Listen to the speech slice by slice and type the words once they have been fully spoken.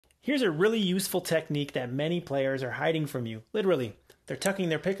Here's a really useful technique that many players are hiding from you. Literally, they're tucking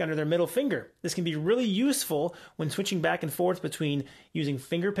their pick under their middle finger. This can be really useful when switching back and forth between using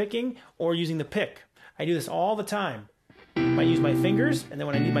finger picking or using the pick. I do this all the time. I might use my fingers, and then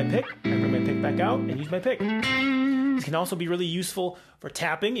when I need my pick, I bring my pick back out and use my pick. This can also be really useful for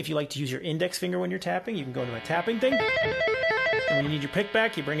tapping. If you like to use your index finger when you're tapping, you can go into a tapping thing. And when you need your pick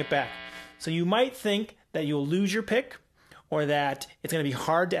back, you bring it back. So you might think that you'll lose your pick, or that it's going to be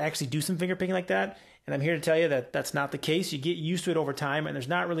hard to actually do some finger picking like that. And I'm here to tell you that that's not the case. You get used to it over time, and there's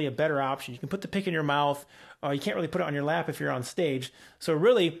not really a better option. You can put the pick in your mouth, or you can't really put it on your lap if you're on stage. So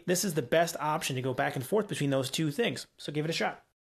really, this is the best option to go back and forth between those two things. So give it a shot.